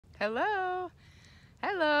Hello.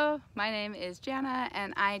 Hello. My name is Janna,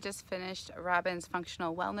 and I just finished Robin's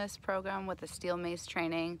functional wellness program with the steel mace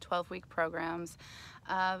training, 12-week programs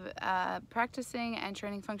of practicing and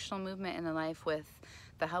training functional movement in the life with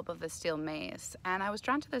the help of the steel mace. And I was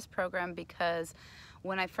drawn to this program because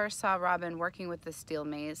when I first saw Robin working with the steel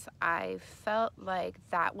mace, I felt like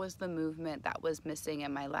that was the movement that was missing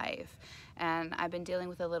in my life. And I've been dealing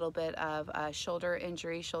with a little bit of a shoulder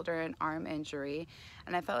injury, shoulder and arm injury,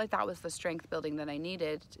 and I felt like that was the strength building that I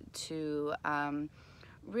needed to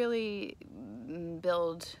really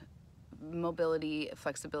build mobility,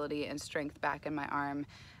 flexibility, and strength back in my arm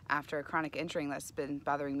after a chronic injury that's been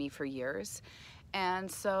bothering me for years.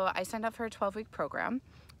 And so I signed up for a 12-week program,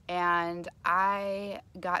 and I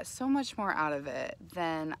got so much more out of it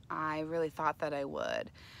than I really thought that I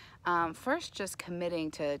would. First, just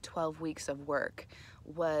committing to 12 weeks of work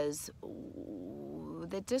was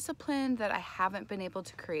the discipline that I haven't been able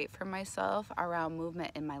to create for myself around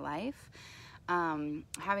movement in my life.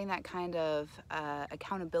 Having that kind of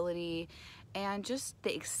accountability and just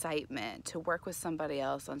the excitement to work with somebody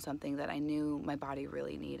else on something that I knew my body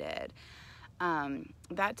really needed.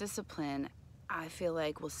 That discipline, I feel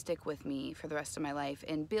like, will stick with me for the rest of my life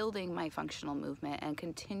in building my functional movement and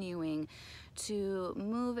continuing to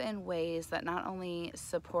move in ways that not only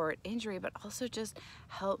support injury but also just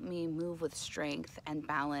help me move with strength and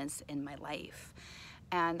balance in my life.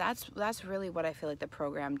 And that's really what I feel like the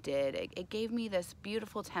program did. It gave me this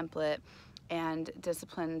beautiful template and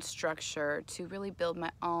discipline structure to really build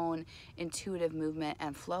my own intuitive movement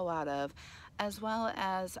and flow out of, as well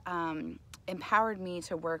as empowered me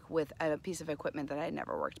to work with a piece of equipment that I had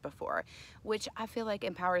never worked before, which I feel like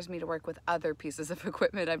empowers me to work with other pieces of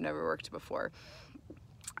equipment I've never worked before.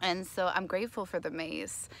 And so I'm grateful for the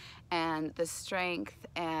mace and the strength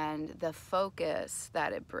and the focus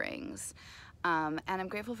that it brings. And I'm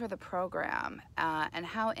grateful for the program and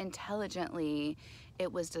how intelligently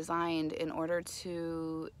it was designed in order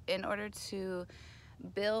to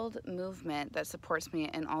build movement that supports me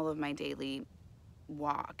in all of my daily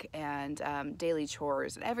walk and daily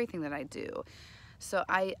chores and everything that I do. So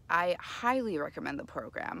I highly recommend the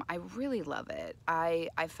program. I really love it. I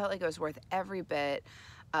felt like it was worth every bit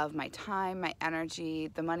of my time, my energy,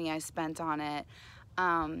 the money I spent on it.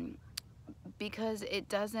 Because it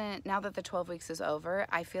doesn't, now that the 12 weeks is over,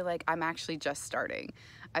 I feel like I'm actually just starting.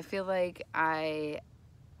 I feel like I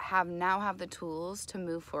now have the tools to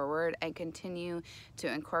move forward and continue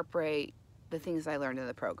to incorporate the things I learned in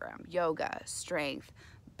the program: yoga, strength,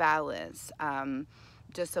 balance,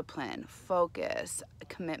 discipline, focus,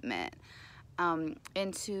 commitment,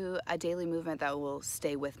 into a daily movement that will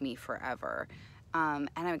stay with me forever. And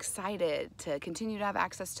I'm excited to continue to have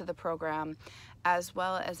access to the program, as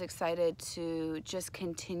well as excited to just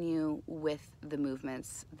continue with the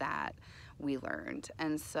movements that we learned.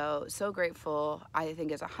 And so grateful. I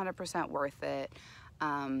think it's 100% worth it.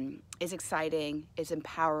 It's exciting, it's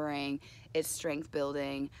empowering, it's strength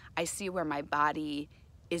building. I see where my body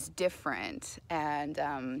is different,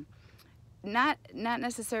 and not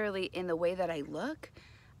necessarily in the way that I look,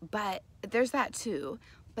 but there's that too.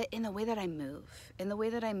 But in the way that I move,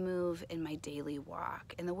 in my daily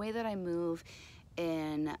walk, in the way that I move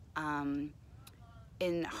in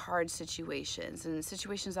hard situations, in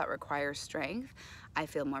situations that require strength, I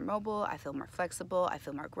feel more mobile, I feel more flexible, I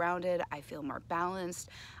feel more grounded, I feel more balanced,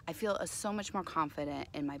 I feel so much more confident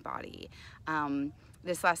in my body.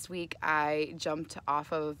 This last week, I jumped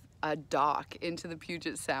off of a dock into the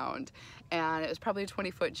Puget Sound, and it was probably a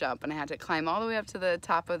 20-foot jump, and I had to climb all the way up to the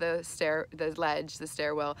top of the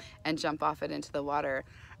stairwell, and jump off it into the water.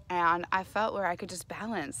 And I felt where I could just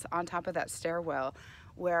balance on top of that stairwell,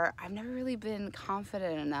 where I've never really been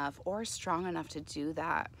confident enough or strong enough to do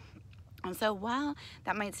that. And so while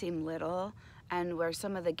that might seem little, and where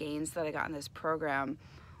some of the gains that I got in this program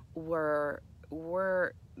were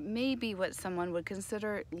maybe what someone would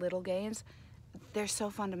consider little gains, they're so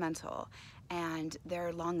fundamental, and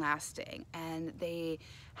they're long-lasting, and they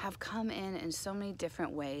have come in so many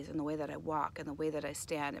different ways, in the way that I walk, in the way that I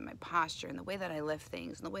stand, in my posture, in the way that I lift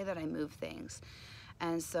things, in the way that I move things.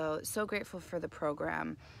 And so grateful for the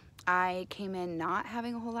program. I came in not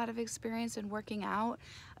having a whole lot of experience in working out.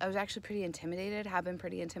 I was actually pretty intimidated, have been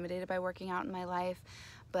pretty intimidated by working out in my life,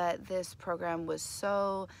 but this program was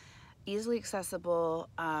so easily accessible,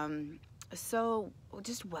 so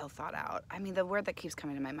just well thought out. I mean, the word that keeps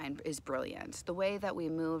coming to my mind is brilliant. The way that we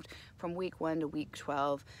moved from week 1 to week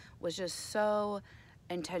 12 was just so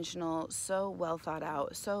intentional, so well thought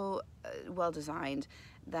out, so well designed,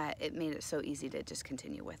 that it made it so easy to just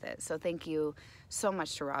continue with it. So thank you so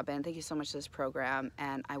much to Robin. Thank you so much to this program,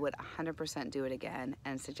 and I would 100% do it again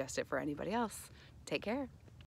and suggest it for anybody else. Take care.